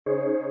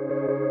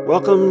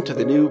Welcome to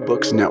the New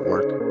Books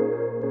Network.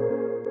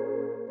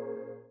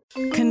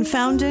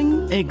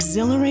 Confounding,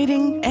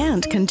 exhilarating,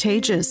 and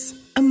contagious.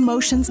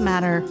 Emotions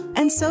matter,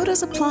 and so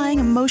does applying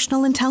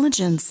emotional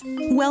intelligence.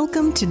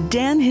 Welcome to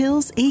Dan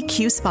Hill's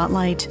EQ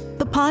Spotlight,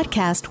 the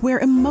podcast where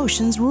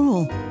emotions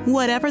rule.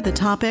 Whatever the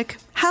topic,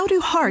 how do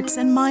hearts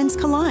and minds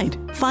collide?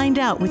 Find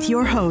out with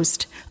your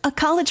host, a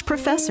college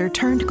professor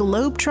turned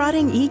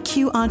globe-trotting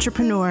EQ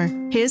entrepreneur.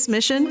 His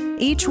mission?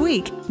 Each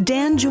week,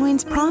 Dan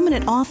joins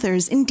prominent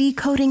authors in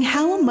decoding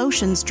how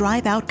emotions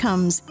drive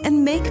outcomes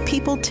and make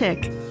people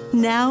tick.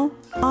 Now,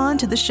 on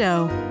to the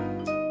show.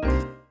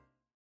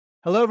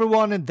 Hello,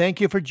 everyone, and thank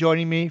you for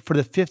joining me for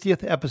the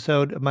 50th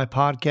episode of my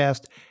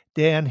podcast,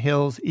 Dan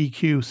Hill's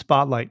EQ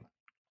Spotlight.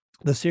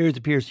 The series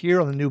appears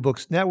here on the New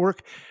Books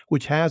Network,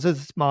 which has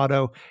as its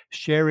motto,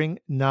 sharing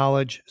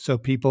knowledge so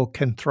people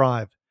can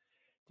thrive.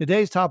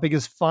 Today's topic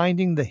is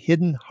finding the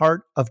hidden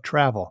heart of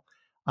travel.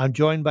 I'm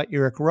joined by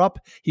Eric Rupp.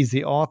 He's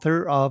the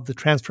author of the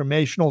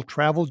Transformational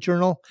Travel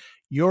Journal,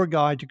 Your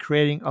Guide to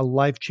Creating a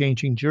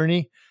Life-Changing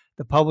Journey.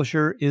 The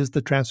publisher is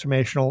the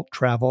Transformational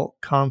Travel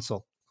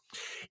Council.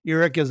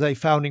 Eric is a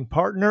founding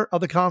partner of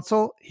the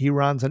Council. He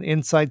runs an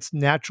insights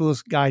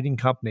naturalist guiding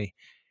company.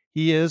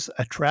 He is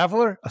a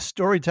traveler, a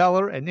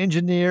storyteller, an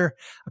engineer,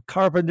 a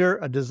carpenter,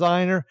 a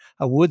designer,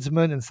 a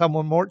woodsman, and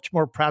someone much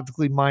more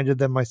practically minded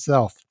than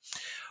myself.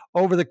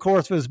 Over the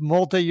course of his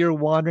multi-year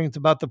wanderings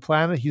about the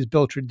planet, he's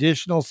built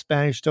traditional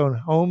Spanish stone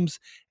homes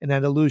in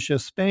Andalusia,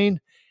 Spain,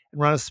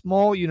 and run a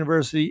small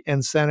university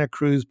in Santa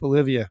Cruz,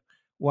 Bolivia.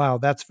 Wow,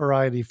 that's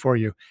variety for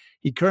you.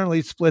 He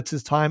currently splits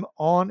his time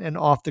on and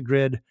off the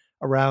grid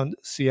around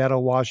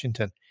Seattle,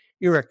 Washington.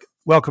 Eric,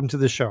 welcome to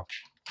the show.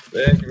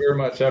 Thank you very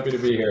much. Happy to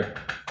be here.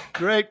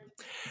 Great.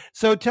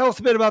 So tell us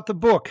a bit about the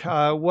book.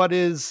 What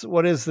is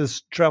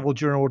this travel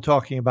journal we're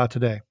talking about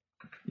today?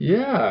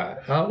 Yeah,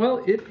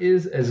 well, it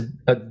is as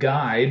a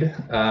guide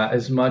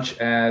as much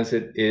as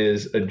it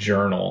is a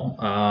journal.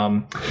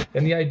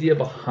 And the idea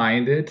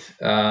behind it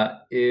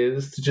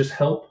is to just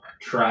help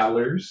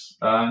travelers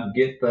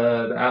get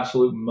the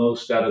absolute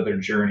most out of their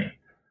journey.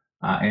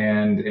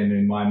 And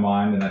in my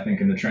mind, and I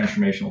think in the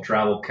Transformational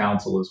Travel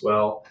Council as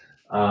well,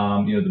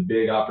 the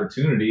big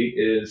opportunity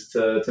is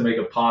to make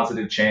a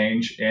positive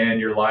change in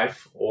your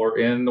life or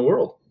in the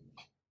world.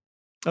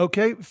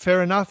 Okay,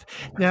 fair enough.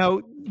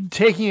 Now,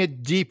 taking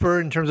it deeper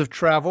in terms of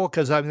travel,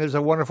 because there's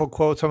a wonderful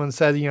quote someone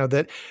said,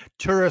 that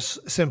tourists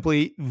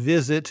simply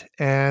visit,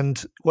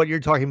 and what you're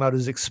talking about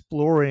is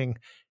exploring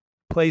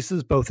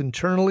places both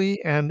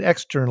internally and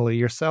externally,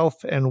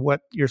 yourself and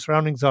what your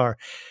surroundings are.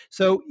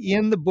 So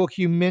in the book,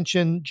 you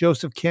mentioned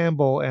Joseph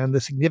Campbell and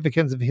the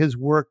significance of his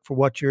work for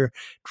what you're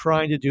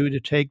trying to do to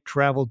take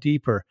travel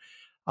deeper.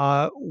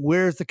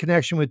 Where's the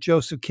connection with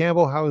Joseph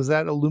Campbell? How does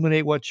that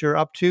illuminate what you're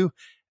up to?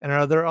 And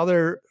are there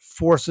other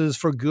forces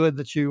for good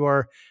that you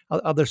are,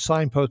 other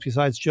signposts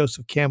besides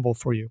Joseph Campbell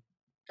for you?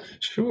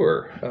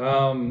 Sure.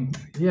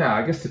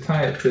 I guess to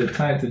tie it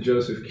to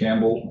Joseph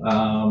Campbell,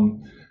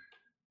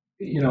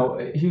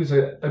 he was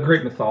a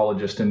great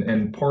mythologist,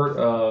 and part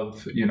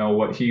of,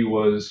 what he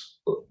was,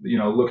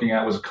 looking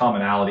at was a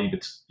commonality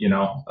that's,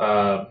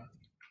 that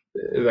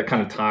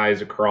kind of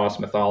ties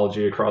across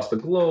mythology across the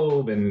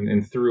globe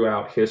and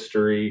throughout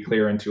history,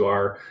 clear into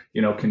our,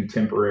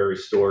 contemporary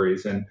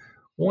stories. And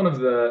one of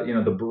the,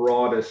 the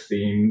broadest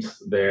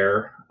themes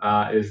there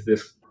is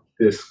this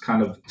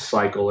kind of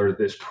cycle or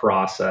this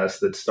process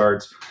that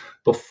starts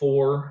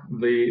before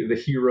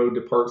the hero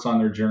departs on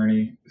their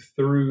journey,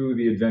 through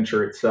the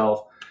adventure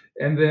itself,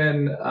 and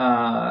then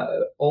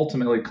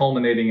ultimately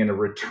culminating in a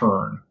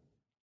return,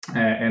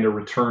 and a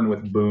return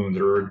with boons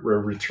or a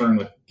return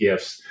with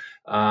gifts.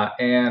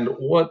 And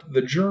what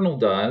the journal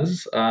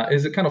does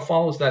is it kind of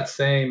follows that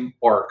same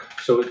arc.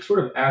 So it sort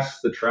of asks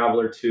the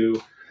traveler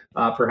to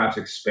perhaps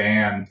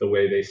expand the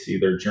way they see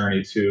their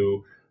journey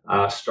to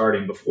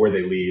starting before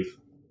they leave.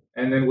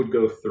 And then would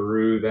go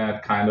through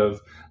that kind of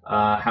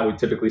how we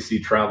typically see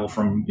travel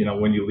from,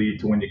 when you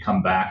leave to when you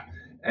come back.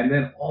 And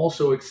then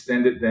also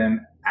extend it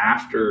then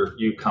after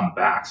you come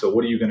back. So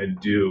what are you going to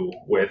do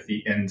with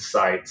the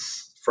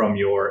insights from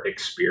your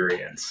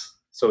experience?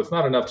 So it's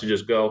not enough to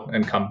just go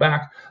and come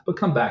back, but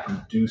come back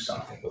and do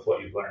something with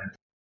what you've learned.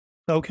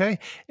 Okay.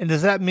 And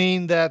does that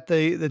mean that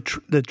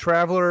the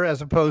traveler,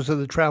 as opposed to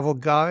the travel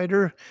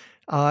guider,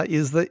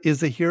 is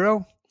the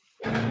hero?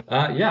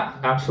 Yeah,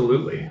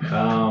 absolutely.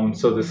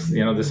 So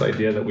this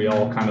idea that we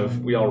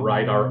all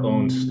write our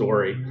own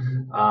story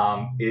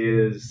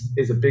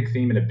is a big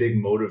theme and a big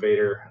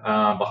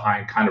motivator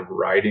behind kind of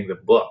writing the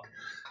book.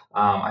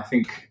 I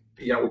think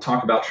we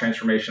talk about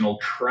transformational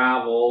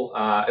travel,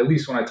 at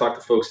least when I talk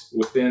to folks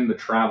within the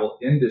travel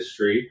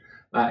industry,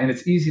 and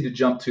it's easy to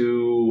jump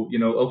to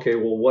okay,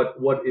 well,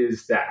 what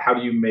is that? How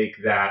do you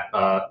make that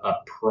a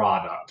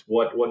product?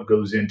 What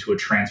goes into a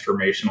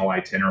transformational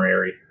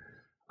itinerary?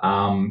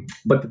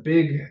 But the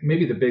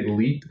big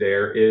leap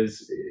there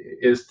is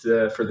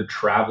for the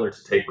traveler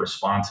to take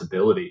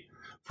responsibility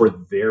for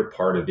their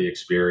part of the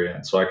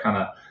experience. So I kind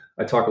of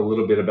I talk a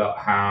little bit about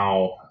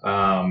how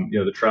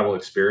the travel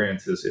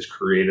experience is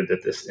created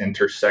at this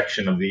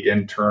intersection of the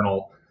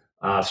internal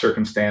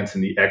circumstance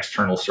and the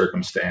external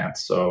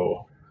circumstance.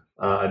 So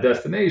a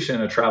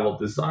destination, a travel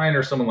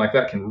designer, someone like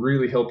that can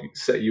really help you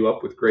set you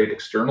up with great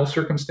external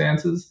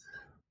circumstances.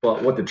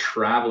 But what the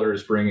traveler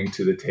is bringing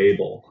to the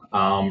table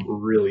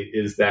really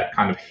is that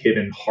kind of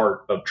hidden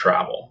heart of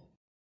travel.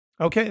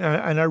 Okay,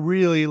 and I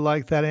really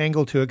like that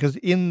angle to it, because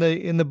in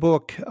the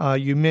book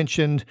you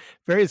mentioned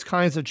various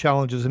kinds of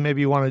challenges, and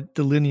maybe you want to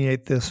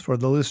delineate this for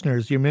the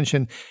listeners. You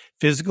mentioned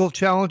physical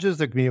challenges,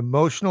 there can be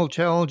emotional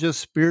challenges,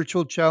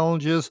 spiritual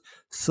challenges,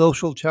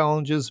 social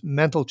challenges,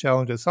 mental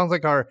challenges. Sounds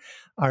like our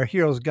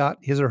hero's got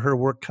his or her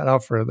work cut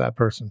out for that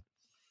person.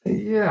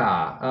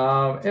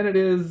 Yeah, and it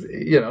is,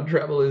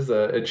 travel is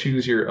a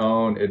choose your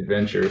own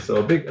adventure. So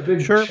a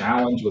big Sure.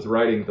 challenge with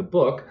writing the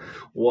book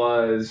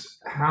was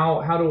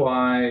how do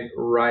I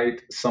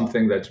write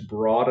something that's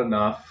broad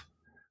enough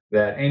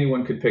that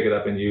anyone could pick it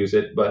up and use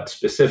it, but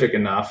specific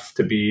enough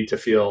to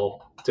feel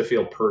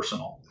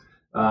personal.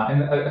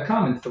 And a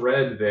common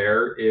thread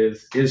there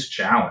is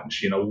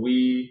challenge.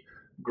 We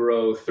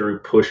grow through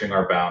pushing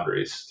our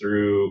boundaries,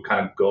 through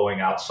kind of going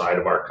outside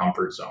of our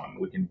comfort zone.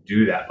 We can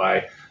do that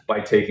by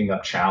taking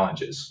up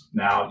challenges.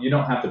 Now, you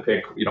don't have to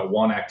pick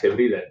one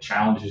activity that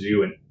challenges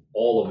you in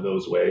all of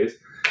those ways.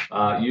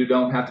 You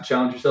don't have to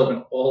challenge yourself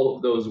in all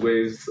of those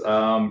ways,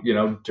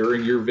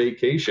 during your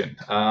vacation.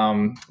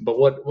 But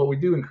what we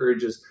do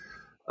encourage is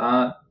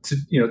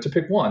to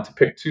pick one, to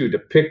pick two, to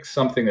pick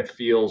something that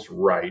feels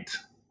right,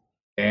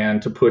 and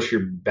to push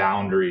your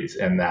boundaries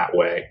in that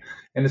way.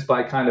 And it's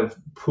by kind of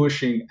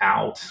pushing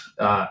out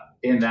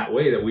in that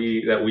way that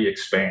we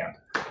expand.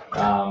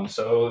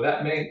 So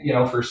that may,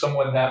 for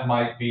someone that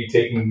might be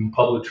taking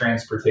public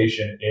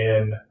transportation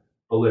in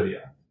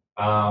Bolivia.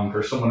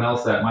 For someone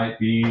else, that might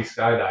be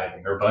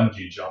skydiving or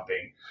bungee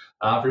jumping.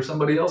 For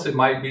somebody else, it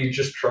might be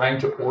just trying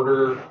to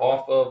order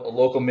off of a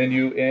local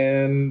menu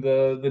in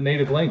the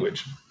native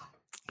language.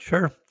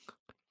 Sure.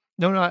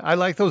 No, I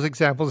like those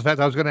examples. In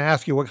fact, I was going to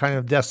ask you what kind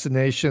of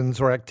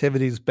destinations or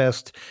activities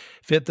best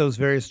fit those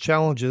various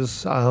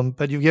challenges,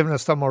 but you've given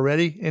us some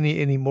already.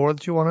 Any more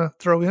that you want to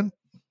throw in?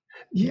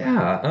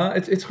 Yeah,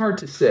 it's hard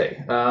to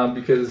say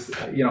because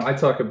I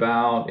talk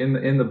about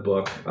in the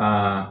book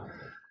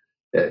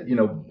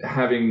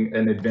having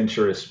an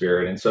adventurous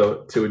spirit, and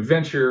so to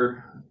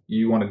adventure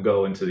you want to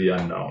go into the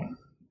unknown.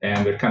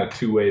 And there are kind of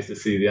two ways to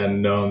see the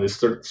unknown. There's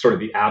sort of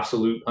the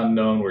absolute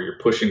unknown where you're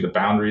pushing the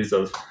boundaries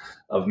of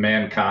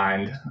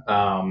mankind.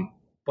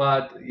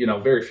 But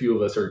very few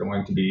of us are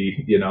going to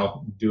be,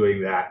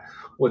 doing that.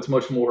 What's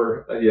much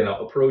more,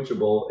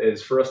 approachable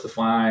is for us to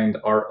find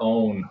our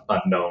own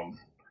unknown,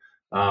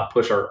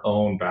 push our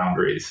own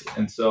boundaries.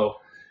 And so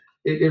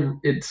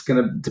it's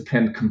going to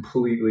depend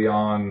completely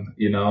on,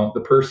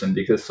 the person,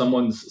 because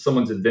someone's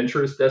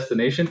adventurous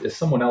destination is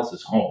someone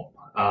else's home.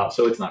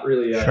 So it's not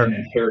really Sure. an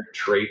inherent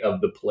trait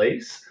of the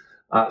place.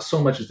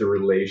 So much as the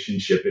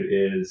relationship it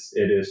is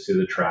to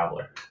the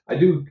traveler. I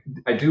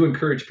do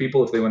encourage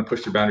people, if they want to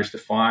push their boundaries, to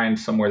find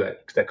somewhere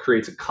that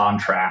creates a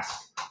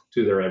contrast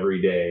to their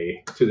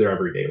everyday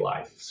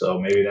life. So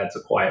maybe that's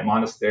a quiet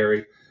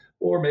monastery,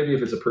 or maybe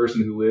if it's a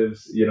person who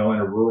lives, in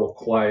a rural,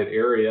 quiet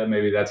area,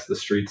 maybe that's the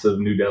streets of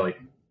New Delhi.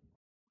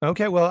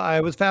 Okay, well,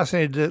 I was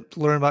fascinated to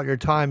learn about your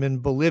time in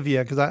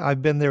Bolivia, because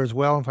I've been there as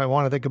well. If I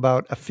want to think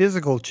about a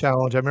physical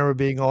challenge, I remember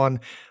being on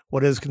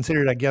what is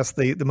considered, I guess,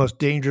 the most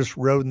dangerous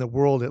road in the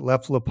world. It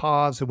left La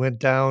Paz and went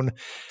down,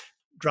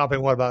 dropping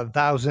about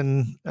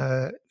 1,000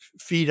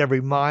 feet every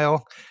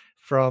mile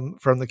from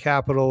the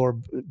capital, or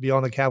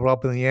beyond the capital,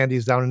 up in the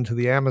Andes down into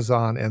the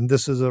Amazon. And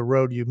this is a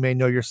road you may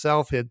know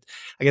yourself. I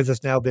guess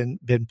it's now been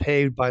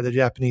paved by the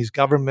Japanese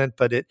government,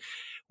 but it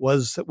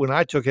was, when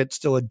I took it,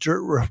 still a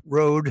dirt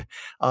road,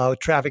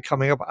 traffic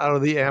coming up out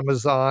of the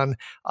Amazon,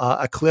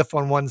 a cliff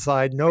on one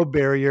side, no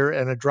barrier,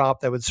 and a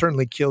drop that would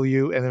certainly kill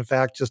you. And in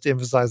fact, just to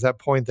emphasize that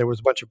point, there was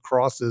a bunch of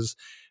crosses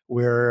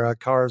where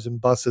cars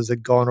and buses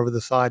had gone over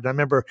the side. And I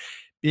remember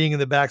being in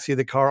the backseat of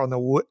the car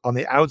on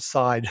the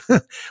outside,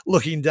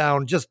 looking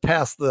down just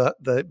past the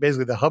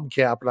basically the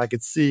hubcap, and I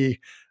could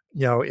see,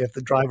 if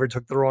the driver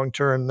took the wrong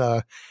turn.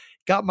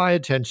 Got my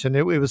attention.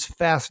 It was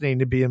fascinating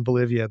to be in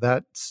Bolivia.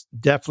 That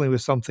definitely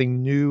was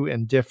something new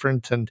and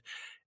different, and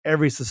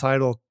every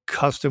societal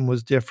custom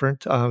was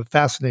different.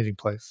 Fascinating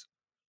place.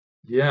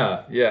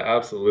 Yeah,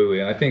 absolutely.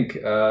 And I think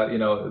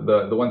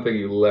the one thing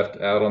you left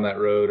out on that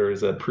road, or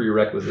as a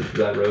prerequisite to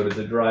that road, is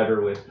a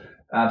driver with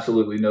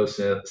absolutely no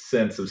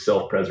sense of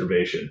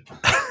self-preservation.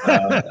 They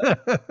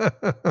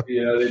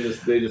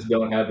just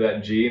don't have that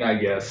gene, I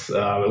guess.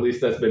 At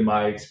least that's been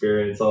my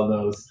experience on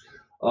those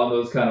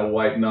kind of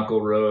white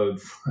knuckle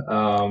roads.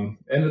 And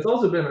it's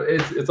also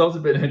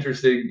been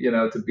interesting,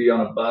 to be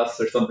on a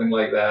bus or something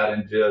like that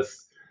and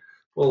just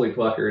fully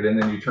puckered,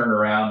 and then you turn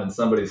around and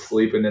somebody's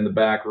sleeping in the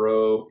back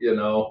row,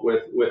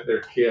 with their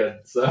kid.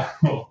 So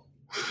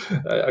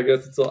I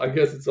guess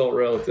it's all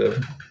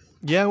relative.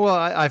 Yeah, well,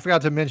 I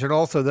forgot to mention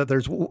also that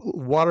there's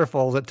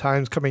waterfalls at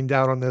times coming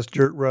down on this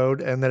dirt road,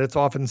 and that it's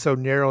often so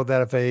narrow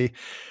that if a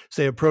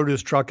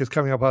produce truck is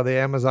coming up out of the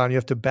Amazon, you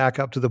have to back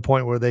up to the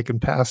point where they can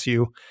pass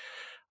you.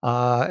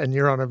 And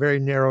you're on a very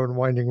narrow and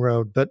winding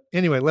road. But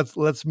anyway,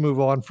 let's move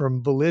on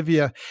from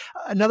Bolivia.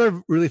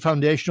 Another really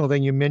foundational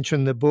thing you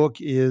mentioned in the book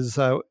is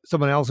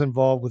someone else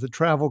involved with the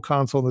travel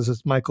console. This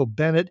is Michael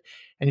Bennett,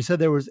 and he said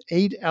there was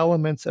 8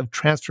 elements of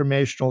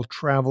transformational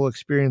travel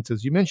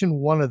experiences. You mentioned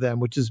one of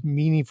them, which is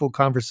meaningful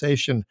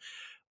conversation.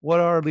 What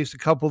are at least a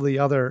couple of the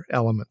other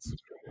elements?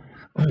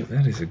 Oh,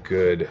 that is a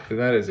good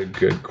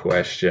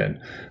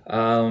question.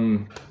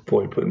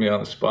 Boy, putting me on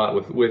the spot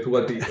with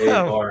what the 8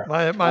 are.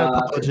 My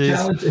apologies.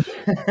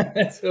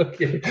 That's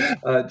okay.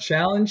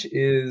 Challenge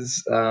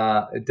is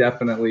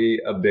definitely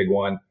a big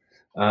one.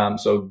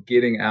 So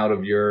getting out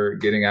of your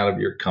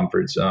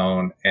comfort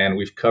zone, and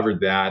we've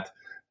covered that.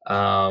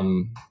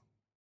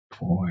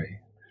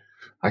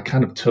 I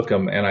kind of took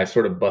them and I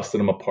sort of busted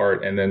them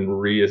apart and then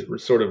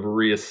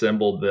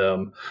reassembled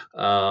them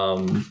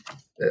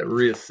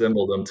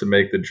to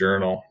make the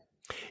journal.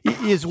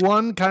 Is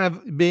one kind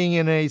of being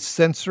in a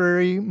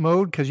sensory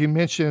mode? Because you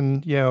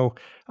mentioned,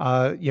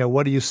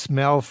 what do you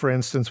smell, for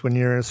instance, when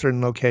you're in a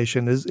certain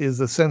location? Is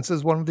the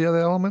senses one of the other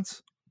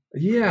elements?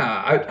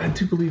 Yeah, I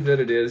do believe that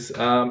it is,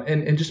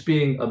 and just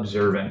being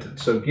observant.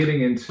 So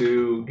getting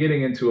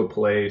into a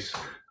place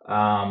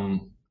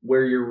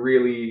where you're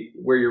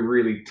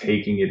really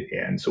taking it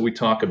in. So we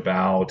talk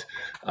about,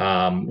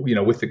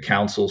 with the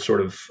council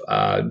sort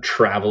of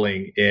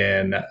traveling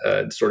in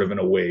sort of an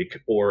awake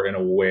or an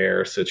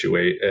aware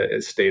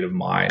state of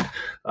mind.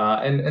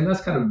 And that's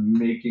kind of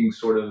making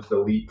sort of the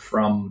leap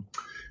from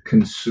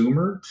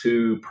consumer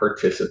to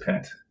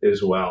participant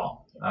as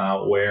well,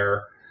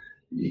 where,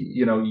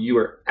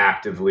 you're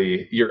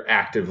actively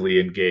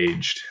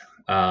engaged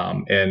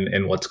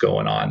in what's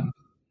going on.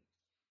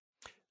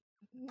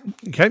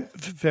 Okay,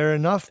 fair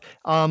enough.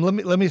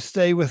 Let me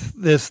stay with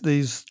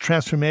these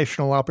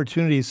transformational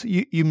opportunities.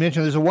 You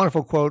mentioned there's a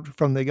wonderful quote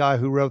from the guy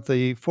who wrote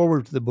the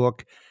foreword to the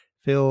book,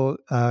 Phil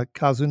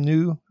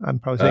Cousineau. I'm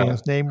probably saying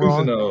his name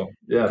wrong.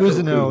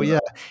 Cousineau, yeah.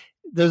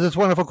 There's this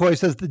wonderful quote. He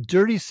says, "The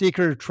dirty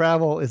secret of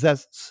travel is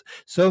that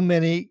so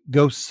many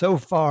go so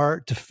far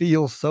to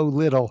feel so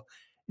little.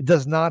 It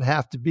does not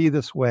have to be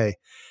this way."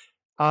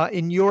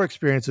 In your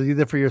experiences,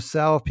 either for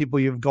yourself, people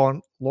you've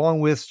gone along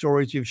with,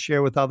 stories you've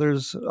shared with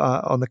others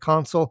on the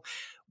console,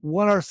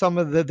 what are some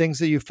of the things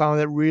that you found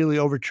that really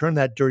overturn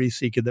that dirty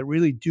secret, that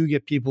really do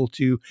get people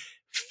to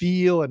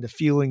feel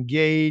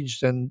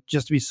engaged and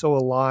just to be so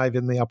alive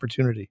in the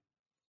opportunity?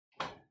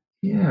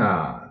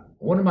 Yeah.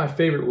 One of my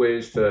favorite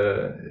ways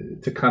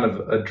to kind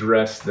of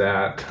address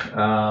that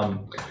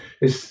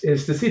is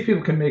to see if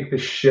people can make the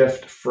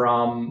shift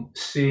from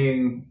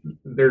seeing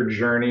their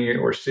journey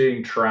or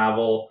seeing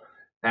travel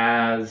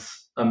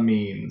as a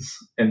means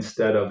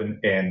instead of an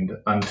end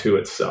unto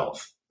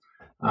itself.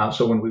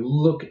 So when we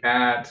look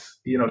at,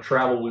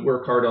 travel, we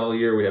work hard all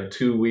year. We have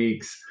 2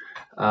 weeks,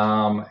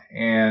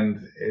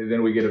 and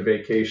then we get a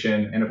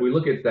vacation. And if we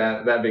look at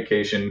that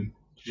vacation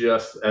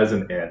just as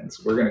an end,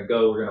 we're going to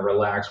go, we're going to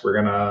relax, we're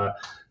going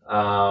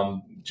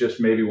to just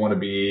maybe want to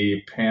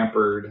be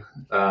pampered.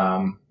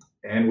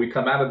 And we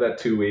come out of that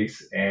 2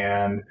 weeks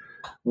and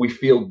we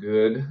feel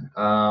good,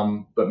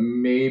 but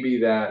maybe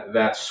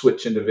that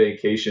switch into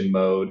vacation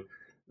mode,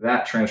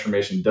 that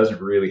transformation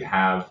doesn't really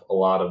have a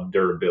lot of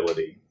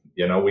durability.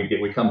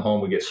 We come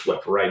home, we get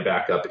swept right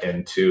back up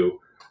into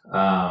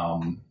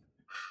our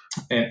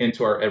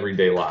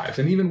everyday lives.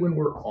 And even when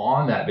we're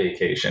on that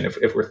vacation,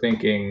 if we're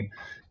thinking,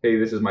 hey,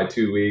 this is my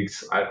 2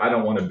 weeks, I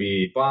don't want to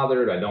be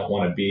bothered, I don't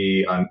want to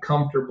be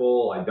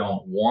uncomfortable, I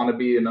don't want to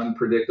be in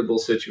unpredictable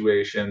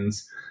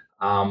situations.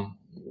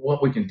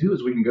 What we can do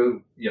is we can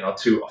go,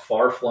 to a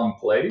far-flung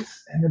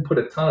place and then put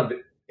a ton of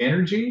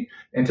energy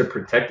into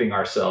protecting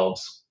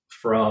ourselves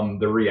from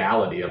the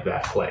reality of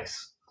that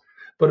place.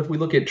 But if we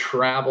look at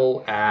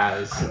travel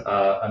as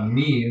a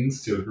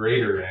means to a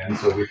greater end,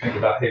 so we think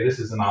about, hey, this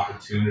is an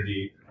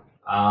opportunity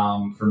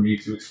for me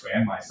to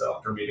expand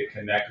myself, for me to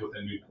connect with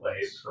a new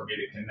place, for me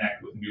to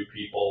connect with new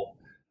people,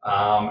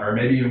 or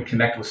maybe even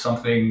connect with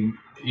something,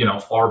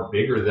 far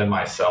bigger than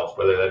myself,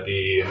 whether that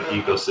be an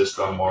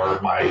ecosystem or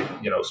my,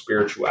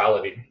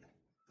 spirituality.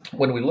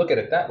 When we look at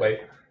it that way,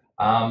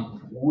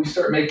 we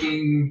start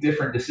making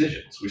different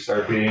decisions. We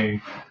start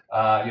being,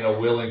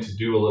 willing to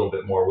do a little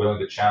bit more, willing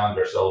to challenge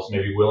ourselves,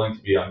 maybe willing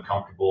to be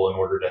uncomfortable in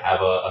order to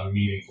have a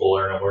meaningful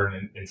or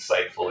an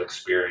insightful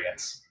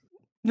experience.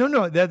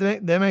 No,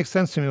 that makes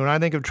sense to me. When I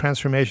think of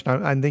transformation,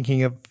 I'm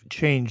thinking of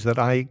change, that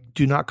I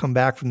do not come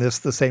back from this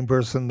the same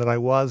person that I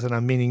was. And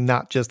I'm meaning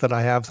not just that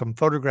I have some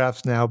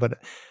photographs now, but,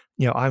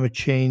 I'm a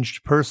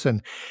changed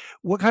person.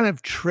 What kind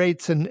of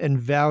traits and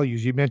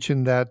values? You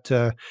mentioned that,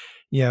 to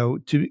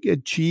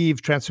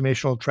achieve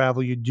transformational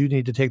travel, you do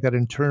need to take that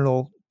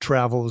internal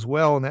travel as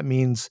well. And that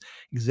means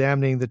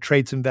examining the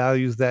traits and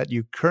values that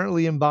you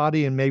currently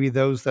embody and maybe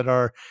those that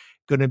are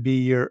going to be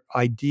your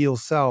ideal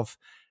self.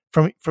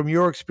 From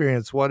your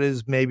experience, what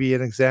is maybe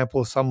an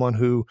example of someone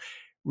who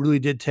really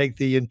did take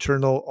the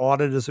internal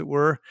audit, as it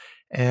were,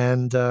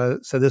 and so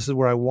this is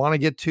where I want to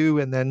get to.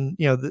 And then,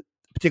 the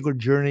particular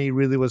journey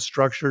really was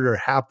structured or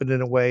happened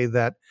in a way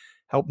that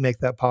helped make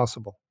that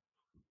possible.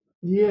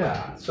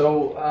 Yeah.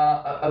 So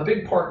a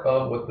big part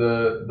of what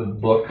the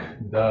book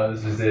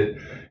does is it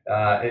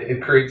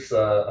creates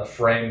a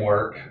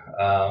framework,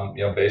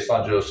 based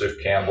on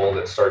Joseph Campbell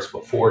that starts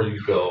before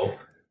you go,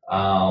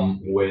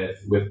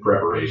 with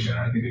preparation.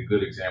 I think a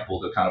good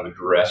example to kind of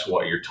address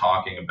what you're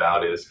talking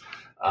about is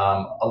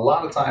a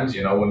lot of times,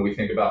 when we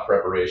think about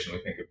preparation, we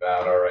think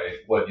about, all right,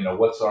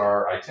 what's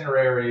our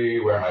itinerary?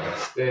 Where am I going to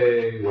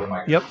stay? What am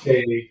I going to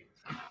take?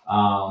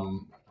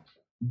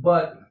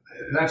 But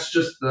that's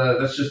just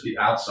the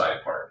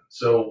outside part.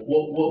 So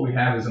what we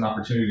have is an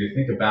opportunity to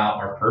think about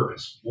our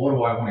purpose. What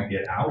do I want to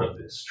get out of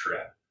this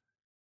trip?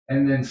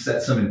 And then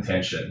set some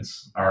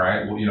intentions. All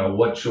right. Well,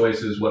 what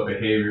choices, what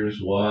behaviors,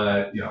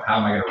 how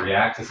am I going to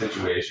react to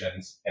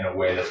situations in a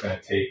way that's going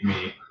to take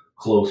me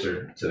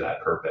closer to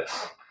that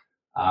purpose?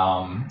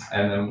 And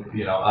then,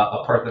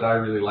 a part that I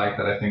really like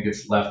that I think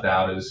gets left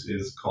out is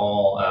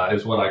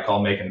what I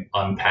call make an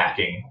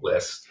unpacking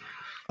list.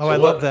 Oh, so I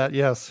love that.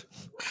 Yes.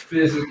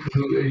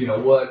 Physically,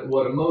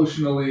 what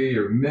emotionally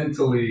or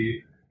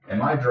mentally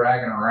am I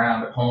dragging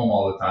around at home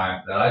all the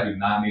time that I do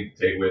not need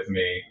to take with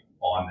me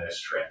on this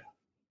trip?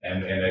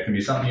 And it can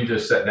be something you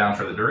just set down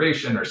for the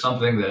duration, or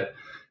something that,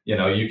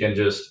 you can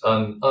just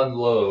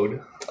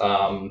unload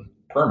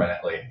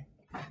permanently.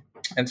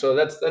 And so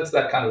that's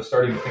that kind of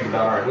starting to think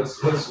about, all right,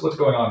 what's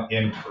going on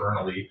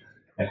internally,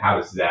 and how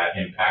does that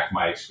impact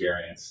my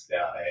experience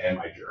and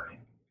my journey?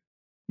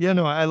 Yeah,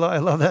 no, I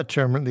love that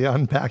term, the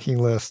unpacking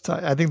list.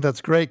 I think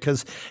that's great,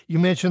 because you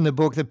mentioned in the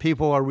book that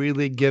people are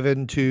really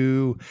given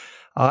to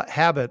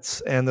habits,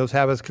 and those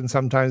habits can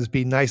sometimes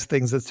be nice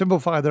things that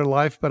simplify their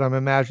life, but I'm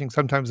imagining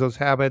sometimes those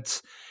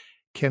habits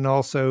can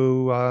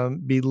also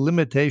be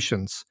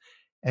limitations.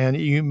 And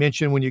you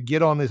mentioned when you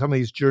get on some of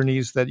these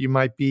journeys that you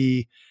might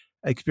be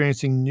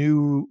experiencing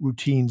new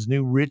routines,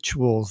 new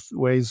rituals,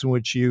 ways in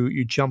which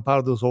you jump out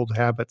of those old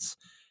habits.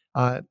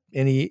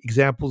 Any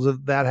examples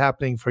of that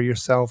happening for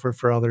yourself or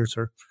for others,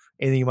 or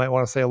anything you might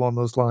want to say along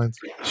those lines?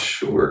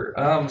 Sure.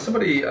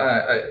 Somebody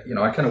I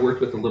kind of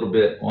worked with a little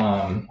bit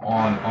on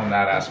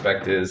that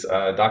aspect is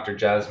Dr.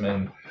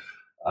 Jasmine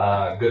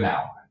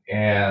Gunau,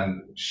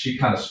 and she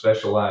kind of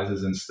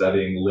specializes in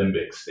studying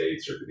limbic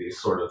states, or these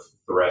sort of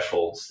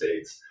threshold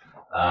states.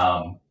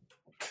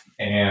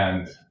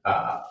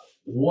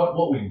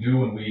 What we do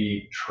when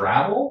we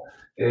travel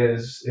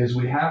is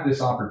we have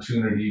this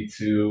opportunity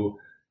to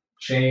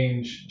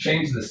change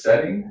the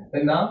setting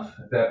enough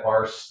that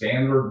our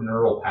standard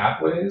neural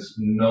pathways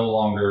no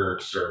longer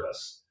serve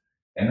us.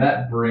 And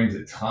that brings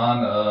a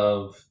ton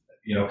of,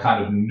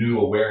 kind of new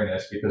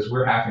awareness, because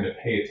we're having to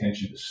pay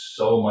attention to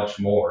so much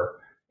more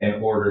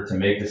in order to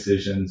make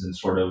decisions and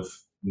sort of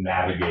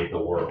navigate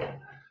the world.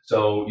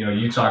 So,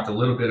 you talked a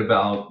little bit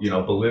about,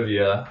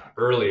 Bolivia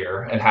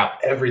earlier, and how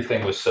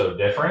everything was so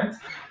different.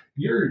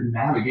 You're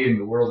navigating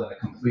the world in a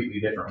completely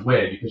different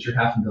way, because you're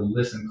having to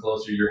listen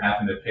closer. You're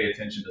having to pay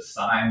attention to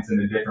signs in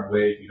a different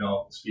way if you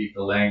don't speak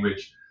the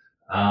language.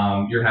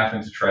 You're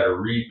having to try to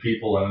read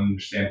people and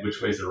understand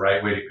which way is the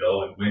right way to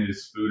go, and when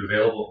is food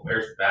available,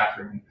 where's the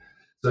bathroom.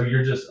 So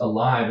you're just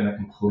alive in a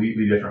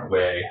completely different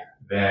way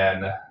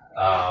than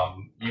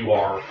you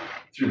are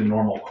through the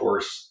normal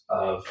course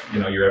of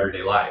your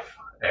everyday life.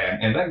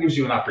 And that gives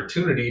you an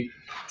opportunity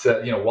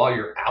to, while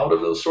you're out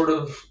of those sort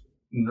of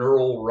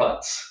neural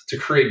ruts, to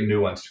create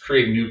new ones, to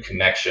create new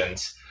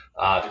connections,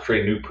 to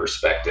create new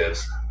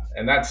perspectives.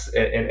 And that's,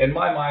 in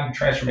my mind,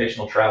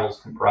 transformational travel is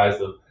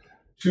comprised of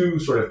two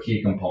sort of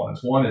key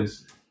components. One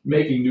is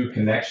making new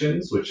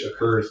connections, which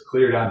occurs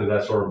clear down to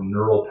that sort of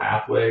neural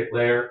pathway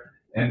layer,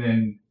 and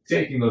then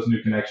taking those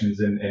new connections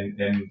and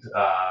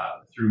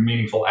through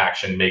meaningful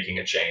action, making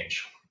a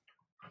change.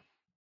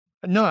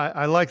 No,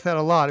 I like that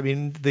a lot. I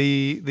mean,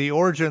 the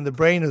origin of the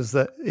brain is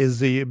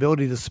the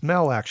ability to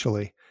smell,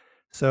 actually.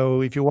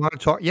 So if you want to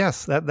talk,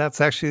 yes,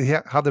 that's actually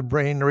how the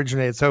brain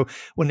originated. So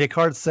when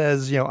Descartes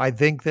says, I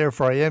think,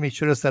 therefore I am, he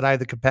should have said, I have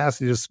the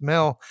capacity to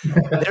smell,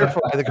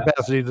 therefore I have the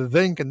capacity to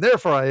think, and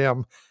therefore I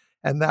am.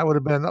 And that would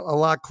have been a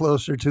lot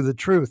closer to the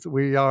truth.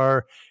 We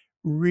are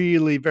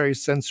really very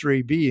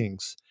sensory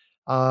beings.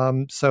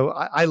 So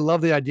I love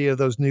the idea of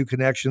those new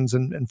connections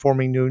and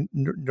forming new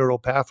neural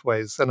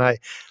pathways. And I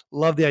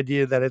love the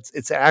idea that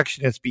it's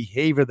action, it's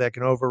behavior that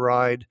can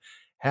override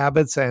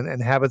habits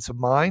and habits of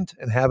mind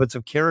and habits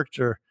of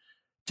character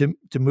to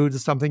move to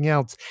something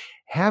else.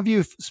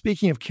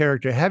 Speaking of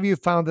character, have you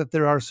found that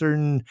there are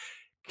certain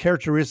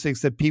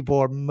characteristics that people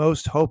are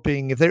most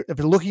hoping, if they're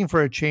looking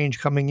for a change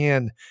coming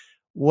in,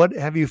 what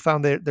have you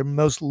found that they're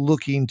most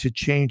looking to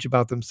change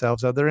about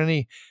themselves? Are there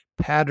any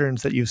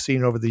patterns that you've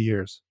seen over the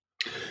years?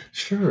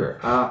 Sure.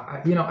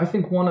 I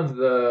think one of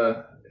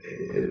the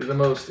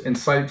most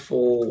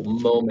insightful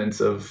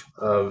moments of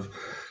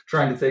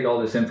trying to take all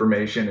this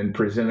information and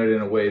present it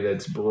in a way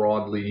that's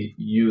broadly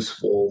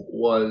useful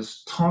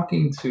was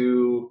talking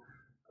to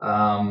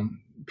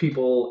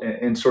people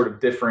in sort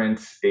of different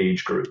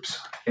age groups.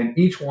 And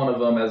each one of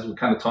them, as we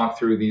kind of talked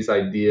through these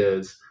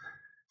ideas,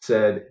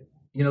 said,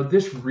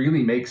 this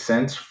really makes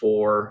sense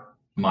for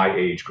my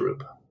age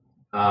group.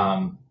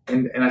 And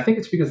I think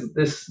it's because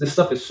this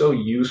stuff is so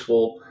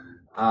useful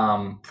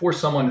for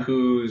someone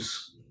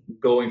who's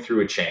going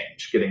through a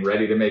change, getting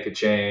ready to make a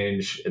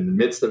change, in the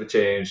midst of a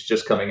change,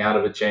 just coming out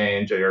of a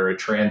change or a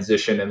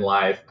transition in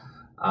life.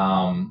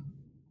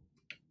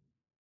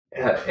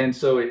 And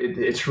so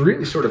it's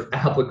really sort of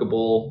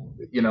applicable,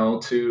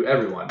 to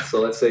everyone. So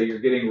let's say you're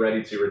getting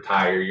ready to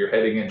retire, you're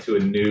heading into a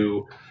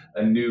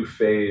new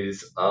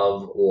phase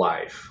of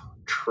life.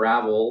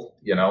 Travel,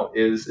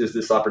 is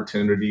this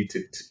opportunity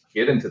to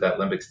get into that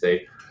limbic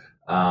state,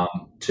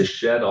 to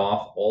shed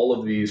off all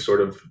of these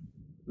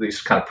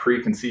kind of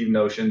preconceived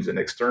notions and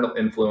external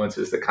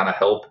influences that kind of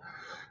help,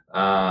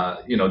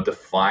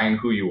 define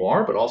who you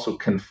are, but also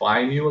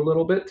confine you a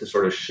little bit, to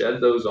sort of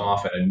shed those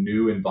off in a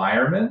new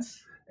environment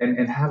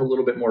and have a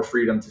little bit more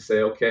freedom to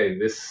say, okay,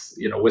 this,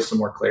 with some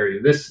more clarity,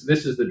 this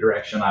is the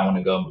direction I want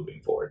to go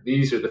moving forward.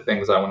 These are the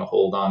things I want to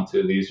hold on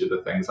to. These are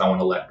the things I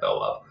want to let go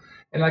of.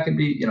 And that can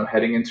be,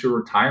 heading into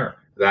retirement.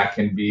 That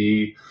can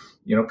be,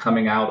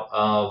 coming out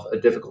of a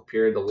difficult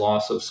period, the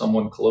loss of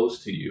someone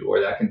close to you,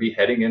 or that can be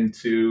heading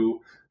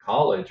into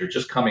college or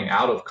just coming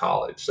out of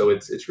college. So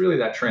it's really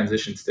that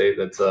transition state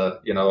that's a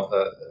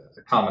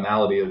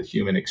commonality of the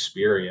human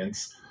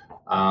experience.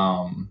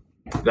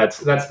 That's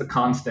the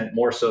constant,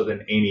 more so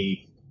than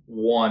any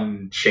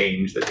one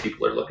change that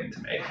people are looking to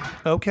make.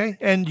 Okay.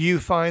 And you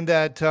find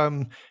that,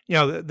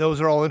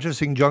 those are all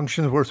interesting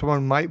junctions where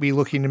someone might be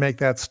looking to make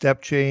that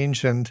step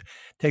change and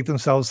take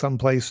themselves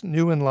someplace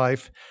new in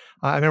life.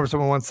 I remember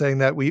someone once saying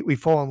that we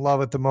fall in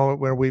love at the moment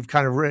where we've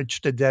kind of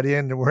reached a dead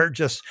end and we're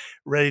just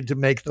ready to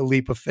make the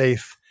leap of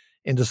faith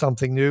into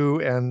something new.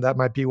 And that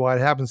might be why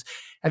it happens.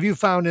 Have you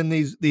found in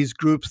these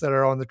groups that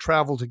are on the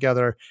travel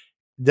together,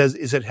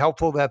 is it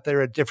helpful that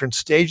they're at different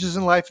stages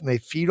in life and they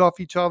feed off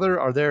each other?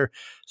 Are there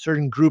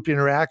certain group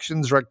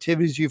interactions or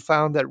activities you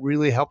found that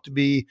really help to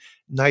be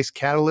nice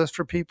catalyst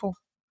for people?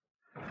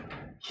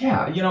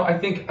 Yeah, I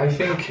think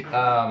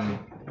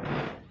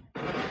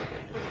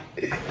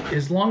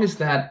as long as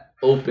that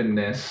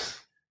openness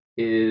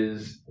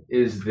is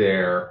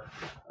there,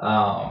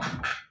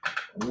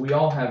 we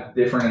all have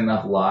different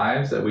enough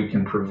lives that we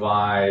can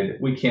provide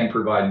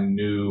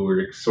new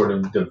or sort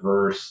of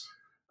diverse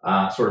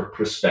sort of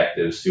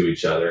perspectives to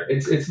each other.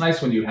 It's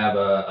nice when you have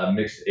a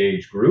mixed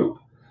age group,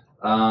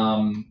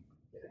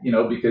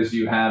 because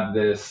you have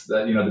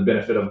the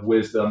benefit of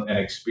wisdom and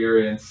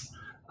experience,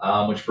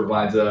 which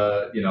provides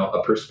a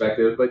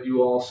perspective, but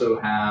you also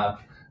have,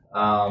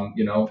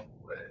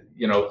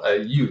 a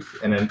youth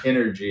and an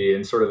energy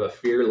and sort of a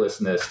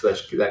fearlessness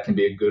that can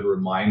be a good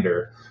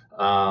reminder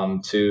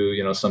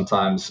to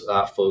sometimes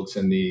folks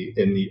in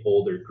the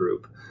older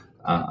group.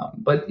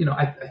 But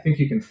I think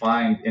you can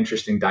find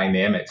interesting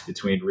dynamics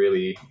between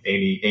really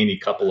any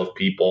couple of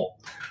people.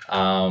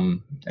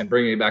 And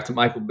bringing it back to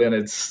Michael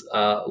Bennett's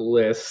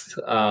list,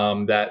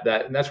 and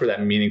that's where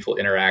that meaningful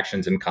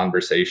interactions and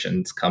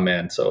conversations come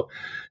in. So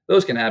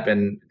those can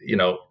happen,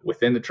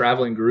 within the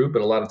traveling group,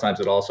 but a lot of times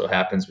it also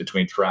happens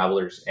between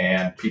travelers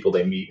and people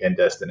they meet in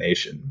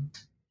destination.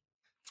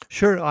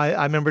 Sure.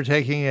 I remember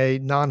taking a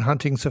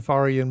non-hunting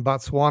safari in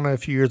Botswana a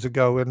few years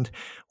ago, and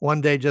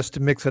one day, just to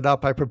mix it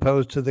up, I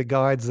proposed to the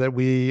guides that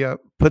we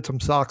put some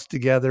socks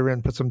together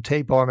and put some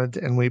tape on it,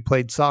 and we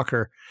played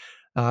soccer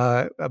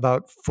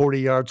about 40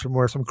 yards from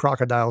where some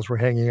crocodiles were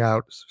hanging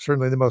out.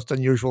 Certainly the most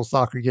unusual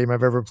soccer game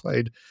I've ever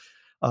played.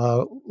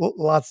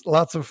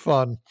 Lots of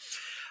fun.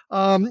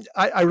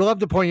 I love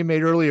the point you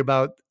made earlier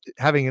about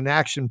having an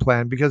action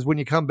plan, because when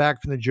you come back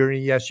from the journey,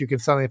 yes, you can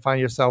suddenly find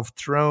yourself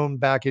thrown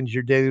back into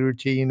your daily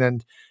routine,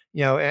 and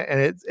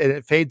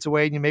it fades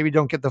away, and you maybe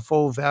don't get the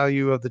full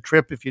value of the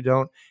trip if you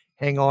don't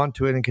hang on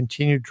to it and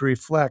continue to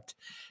reflect.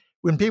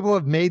 When people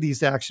have made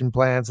these action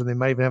plans and they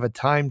might even have a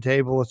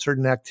timetable of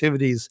certain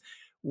activities,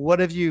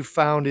 what have you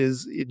found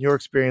is, in your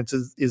experience,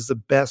 is the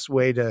best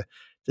way to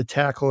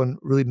tackle and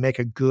really make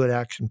a good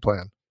action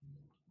plan?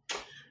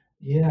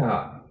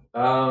 Yeah.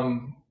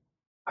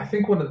 I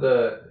think one of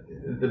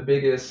the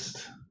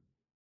biggest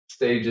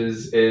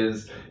stages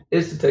is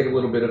to take a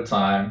little bit of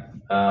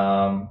time,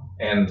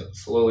 and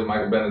slowly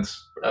Michael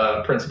Bennett's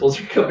principles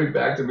are coming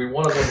back to me.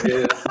 One of them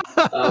is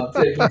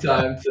taking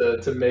time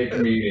to make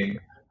meaning.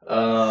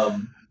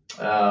 And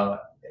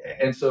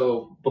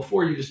so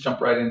before you just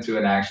jump right into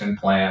an action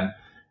plan,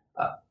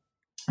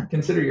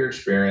 consider your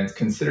experience,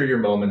 consider your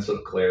moments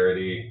of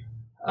clarity,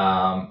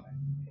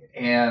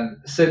 and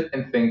sit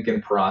and think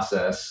and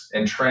process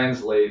and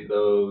translate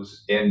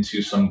those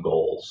into some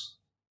goals.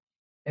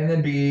 And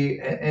then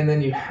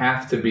you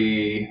have to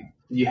be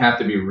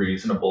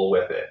reasonable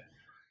with it.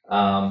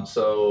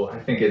 So I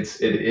think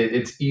it's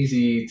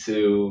easy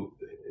to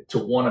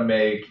want to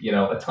make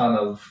a ton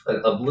of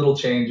little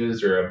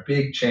changes or a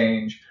big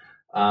change,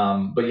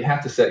 but you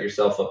have to set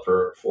yourself up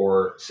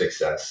for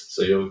success.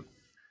 So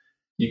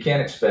you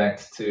can't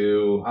expect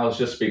to. I was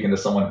just speaking to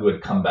someone who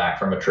had come back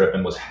from a trip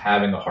and was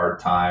having a hard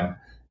time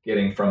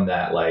getting from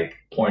that like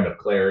point of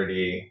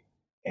clarity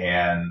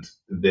and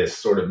this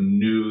sort of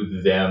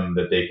new them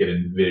that they could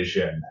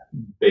envision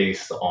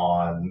based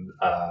on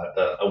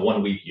a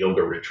 1 week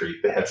yoga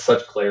retreat. They had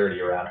such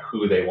clarity around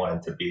who they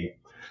wanted to be.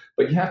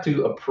 But you have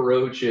to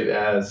approach it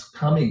as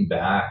coming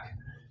back.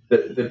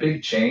 The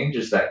big change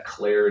is that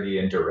clarity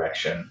and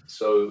direction.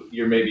 So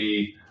you're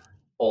maybe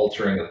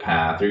altering a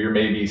path, or you're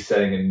maybe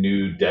setting a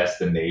new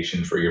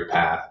destination for your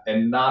path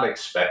and not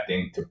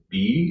expecting to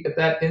be at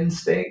that end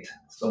state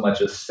so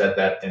much as set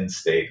that end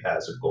state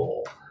as a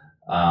goal.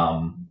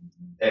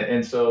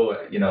 And so,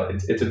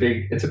 it's a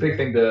big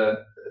thing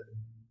to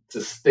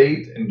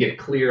state and get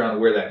clear on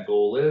where that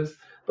goal is,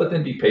 but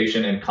then be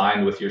patient and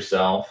kind with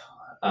yourself,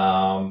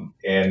 and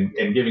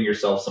giving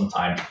yourself some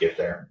time to get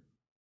there.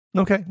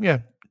 Okay. Yeah.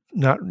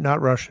 Not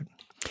rushing.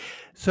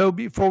 So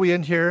before we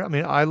end here, I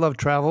mean, I love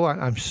travel.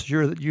 I'm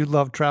sure that you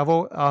love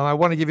travel. I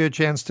want to give you a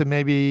chance to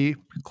maybe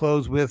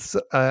close with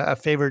a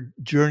favorite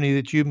journey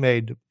that you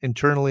made,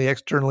 internally,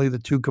 externally, the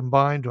two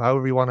combined,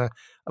 however you want to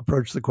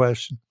approach the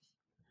question.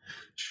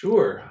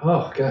 Sure.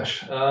 Oh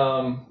gosh.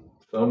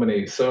 So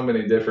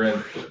many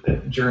different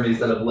journeys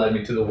that have led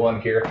me to the one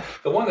here.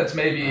 The one that's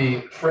maybe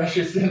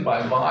freshest in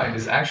my mind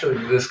is actually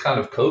this kind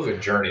of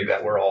COVID journey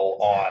that we're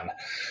all on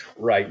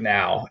right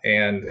now,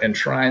 and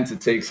trying to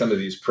take some of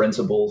these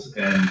principles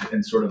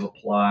and sort of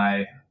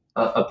apply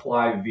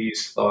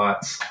these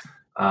thoughts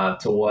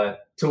to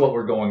what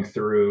we're going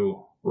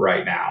through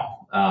right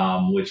now,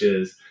 which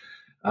is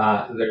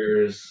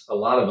there's a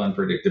lot of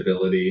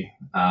unpredictability.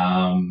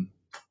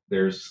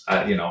 There's,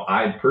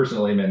 I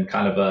personally am in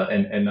kind of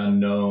an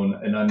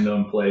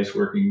unknown place,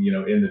 working,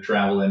 in the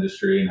travel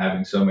industry and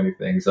having so many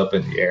things up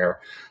in the air.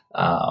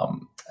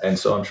 And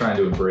so I'm trying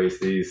to embrace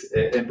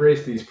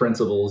these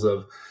principles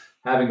of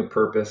having a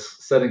purpose,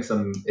 setting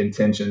some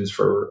intentions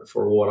for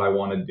what I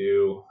want to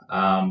do,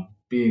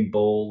 being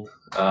bold,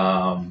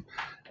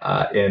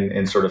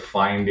 in sort of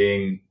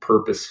finding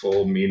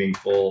purposeful,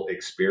 meaningful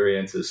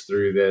experiences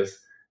through this.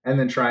 And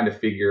then trying to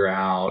figure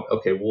out,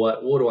 okay,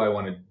 what do I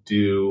want to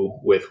do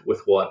with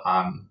what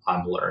I'm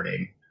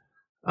learning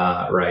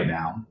right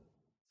now,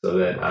 so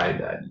that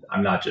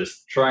I'm not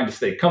just trying to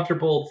stay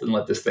comfortable and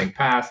let this thing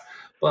pass,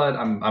 but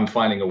I'm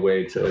finding a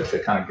way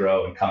to kind of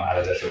grow and come out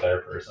of this a better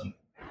person.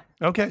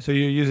 Okay, so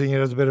you're using it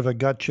as a bit of a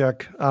gut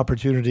check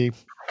opportunity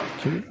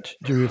to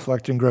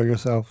reflect and grow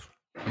yourself.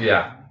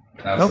 Yeah,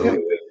 absolutely.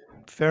 Okay.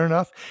 Fair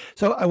enough.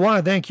 So I want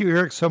to thank you,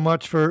 Eric, so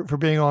much for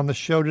being on the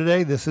show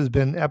today. This has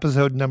been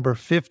episode number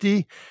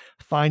 50,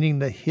 Finding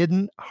the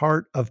Hidden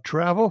Heart of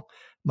Travel.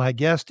 My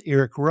guest,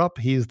 Eric Rupp,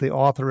 he's the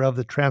author of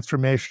the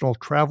Transformational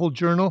Travel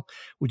Journal,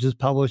 which is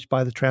published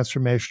by the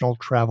Transformational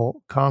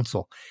Travel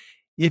Council.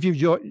 If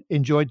you've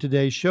enjoyed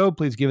today's show,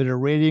 please give it a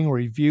rating or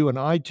review on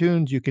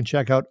iTunes. You can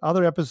check out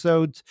other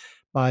episodes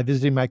by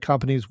visiting my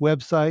company's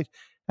website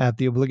at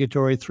the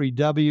obligatory 3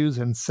 Ws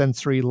and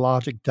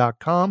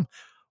sensorylogic.com.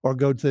 or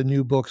go to the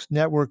New Books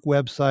Network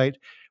website,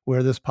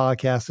 where this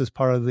podcast is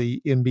part of the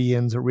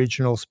NBN's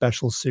original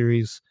special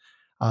series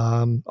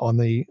on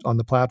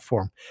the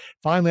platform.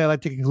 Finally, I'd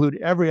like to conclude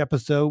every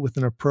episode with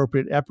an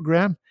appropriate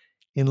epigram.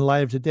 In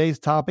light of today's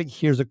topic,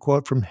 here's a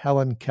quote from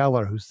Helen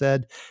Keller, who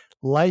said,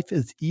 "Life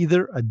is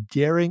either a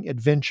daring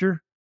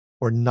adventure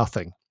or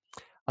nothing.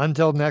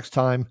 Until next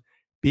time,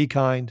 be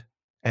kind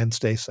and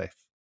stay safe."